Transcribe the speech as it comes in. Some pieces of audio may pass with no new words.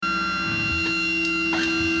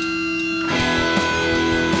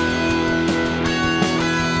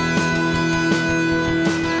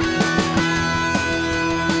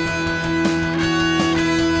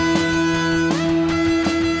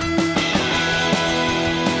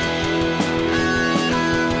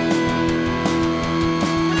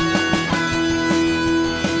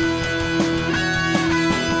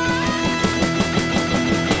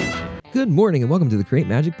morning and welcome to the Create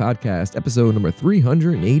Magic Podcast, episode number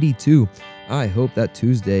 382. I hope that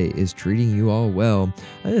Tuesday is treating you all well.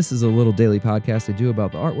 This is a little daily podcast I do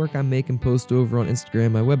about the artwork I make and post over on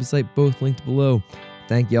Instagram, my website, both linked below.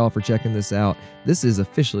 Thank y'all for checking this out. This is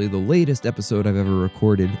officially the latest episode I've ever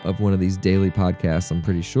recorded of one of these daily podcasts, I'm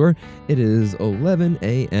pretty sure. It is 11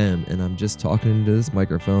 a.m. and I'm just talking into this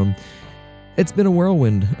microphone. It's been a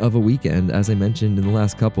whirlwind of a weekend, as I mentioned in the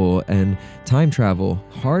last couple, and time travel,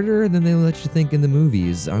 harder than they let you think in the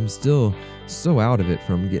movies. I'm still so out of it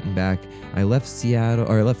from getting back. I left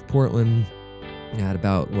Portland at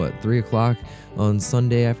about, 3 o'clock on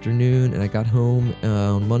Sunday afternoon, and I got home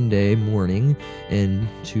on Monday morning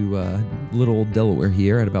into little old Delaware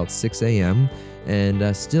here at about 6 a.m.,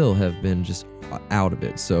 and still have been just out of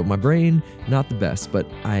it. So my brain, not the best, but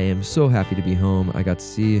I am so happy to be home. I got to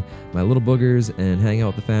see my little boogers and hang out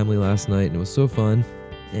with the family last night, and it was so fun.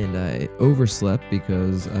 And I overslept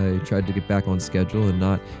because I tried to get back on schedule and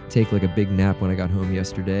not take like a big nap when I got home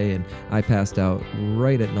yesterday. And I passed out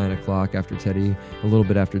right at 9 o'clock a little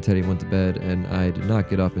bit after Teddy went to bed. And I did not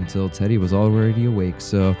get up until Teddy was already awake.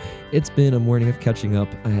 So it's been a morning of catching up.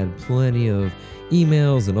 I had plenty of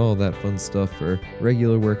emails and all that fun stuff for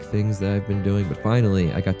regular work things that I've been doing, but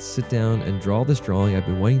finally I got to sit down and draw this drawing I've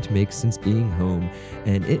been wanting to make since being home,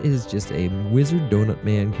 and it is just a wizard donut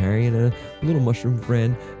man carrying a little mushroom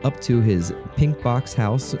friend up to his pink box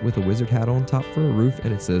house with a wizard hat on top for a roof,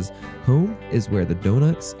 and it says, "Home is where the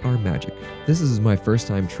donuts are magic." This is my first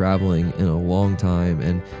time traveling in a long time,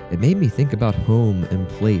 and it made me think about home and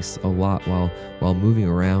place a lot while moving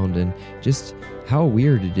around, and just how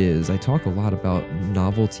weird it is. I talk a lot about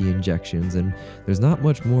novelty injections, and there's not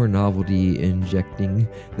much more novelty injecting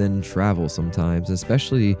than travel sometimes,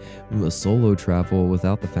 especially solo travel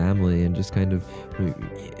without the family, and just kind of,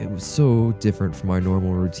 it was so different from our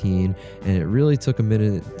normal routine, and it really took a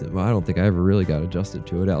minute. I don't think I ever really got adjusted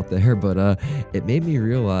to it out there, but it made me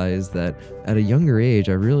realize that at a younger age,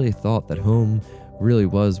 I really thought that home really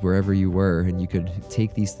was wherever you were, and you could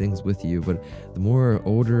take these things with you. But the more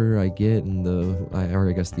older I get, and the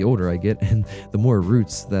older I get, and the more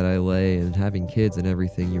roots that I lay, and having kids and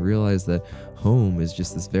everything, you realize that home is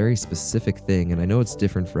just this very specific thing. And I know it's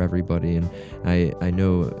different for everybody, and I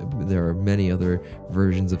know there are many other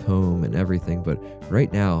versions of home and everything, but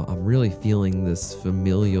right now I'm really feeling this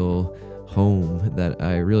familial home that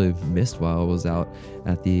I really missed while I was out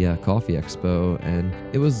at the Coffee Expo, and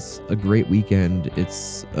it was a great weekend.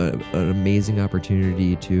 It's an amazing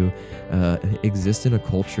opportunity to exist in a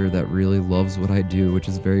culture that really loves what I do, which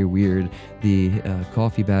is very weird. The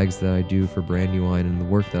coffee bags that I do for Brandywine and the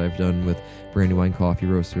work that I've done with Brandywine Coffee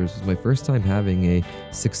Roasters was my first time having a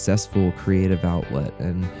successful creative outlet,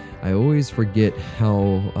 and I always forget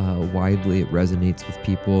how widely it resonates with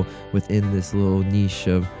people within this little niche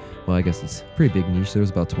of, well, I guess it's a pretty big niche. There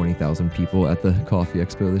was about 20,000 people at the Coffee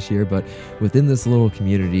Expo this year, but within this little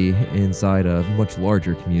community, inside a much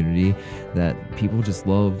larger community, that people just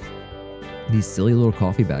love these silly little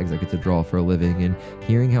coffee bags I get to draw for a living, and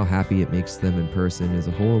hearing how happy it makes them in person is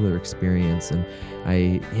a whole other experience. And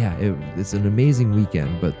it's an amazing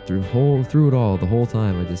weekend, but through it all, the whole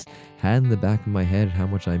time, I just had in the back of my head how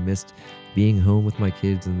much I missed being home with my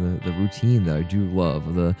kids, and the routine that I do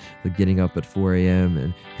love, the getting up at 4 a.m.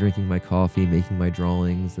 and drinking my coffee, making my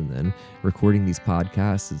drawings, and then recording these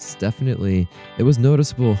podcasts. It was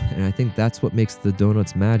noticeable, and I think that's what makes the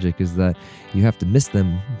donuts magic, is that you have to miss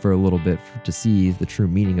them for a little bit to see the true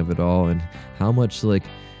meaning of it all, and how much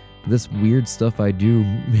this weird stuff I do,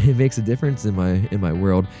 it makes a difference in my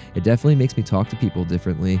world. It definitely makes me talk to people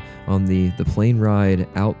differently. On the plane ride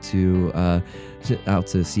out to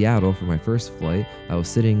Seattle for my first flight, I was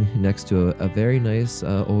sitting next to a very nice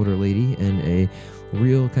older lady and a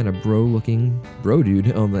real kind of bro-looking bro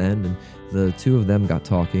dude on the end, and the two of them got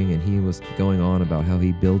talking, and he was going on about how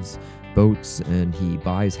he builds boats and he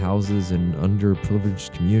buys houses in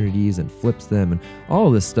underprivileged communities and flips them, and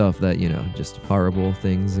all this stuff that, just horrible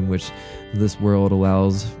things in which this world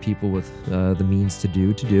allows people with the means to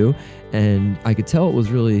do. And I could tell it was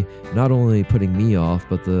really not only putting me off,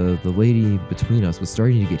 but the lady between us was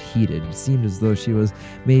starting to get heated. It seemed as though she was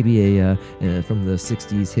maybe from the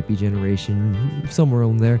 60s hippie generation, somewhere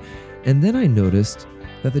on there. And then I noticed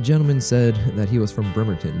that the gentleman said that he was from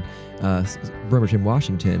Bremerton,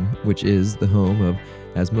 Washington, which is the home of,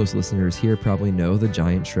 as most listeners here probably know, the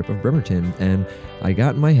giant shrimp of Bremerton. And I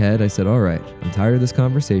got in my head, I said, all right, I'm tired of this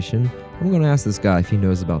conversation. I'm going to ask this guy if he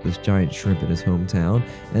knows about this giant shrimp in his hometown,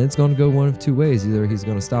 and it's going to go one of two ways. Either he's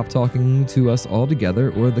going to stop talking to us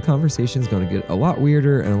altogether, or the conversation is going to get a lot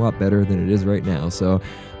weirder and a lot better than it is right now. So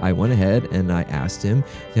I went ahead and I asked him,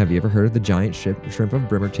 have you ever heard of the giant shrimp of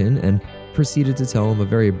Bremerton? And proceeded to tell him a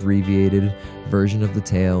very abbreviated version of the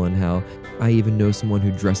tale and how I even know someone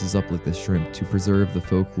who dresses up like the shrimp to preserve the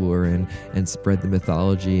folklore and spread the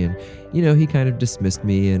mythology. And, he kind of dismissed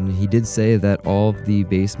me, and he did say that all of the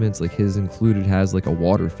basements, like his included, has like a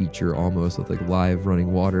water feature almost with like live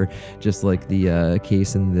running water, just like the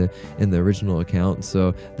case in the original account.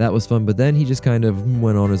 So that was fun. But then he just kind of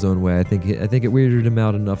went on his own way. I think it weirded him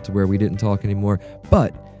out enough to where we didn't talk anymore.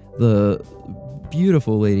 But the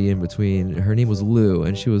beautiful lady in between, her name was Lou,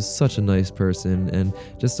 and she was such a nice person and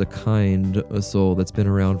just a kind soul that's been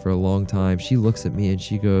around for a long time. She looks at me and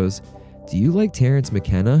she goes, "Do you like Terence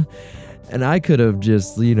McKenna?" And I could have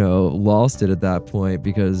just, lost it at that point,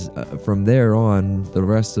 because from there on, the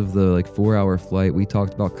rest of the 4-hour flight, we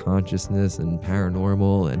talked about consciousness and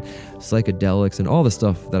paranormal and psychedelics and all the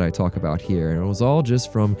stuff that I talk about here. And it was all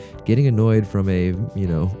just from getting annoyed from a,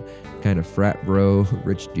 kind of frat bro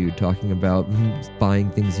rich dude talking about buying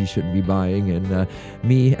things he shouldn't be buying, and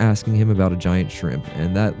me asking him about a giant shrimp.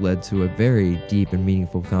 And that led to a very deep and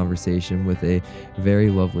meaningful conversation with a very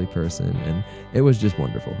lovely person, and it was just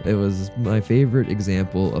wonderful. It was my favorite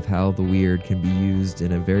example of how the weird can be used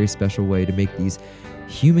in a very special way to make these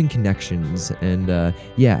human connections. And I'm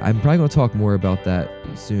probably going to talk more about that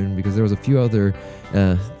soon, because there was a few other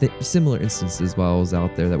similar instances while I was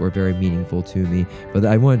out there that were very meaningful to me, but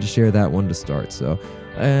I wanted to share that one to start. So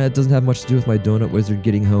it doesn't have much to do with my donut wizard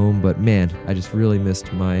getting home, but man, I just really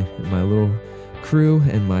missed my little crew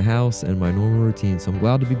and my house and my normal routine. So I'm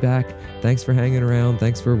glad to be back. Thanks for hanging around.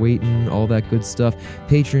 Thanks for waiting, all that good stuff.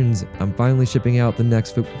 Patrons, I'm finally shipping out the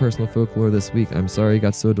next personal folklore this week. I'm sorry it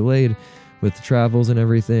got so delayed with the travels and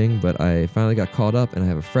everything, but I finally got caught up, and I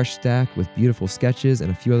have a fresh stack with beautiful sketches and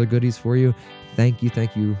a few other goodies for you. Thank you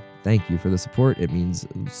for the support. It means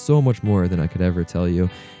so much more than I could ever tell you.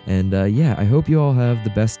 And I hope you all have the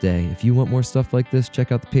best day. If you want more stuff like this,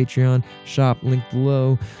 check out the Patreon shop, link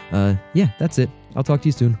below. That's it. I'll talk to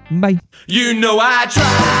you soon. Bye. I tried,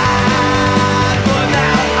 but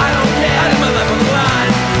now I don't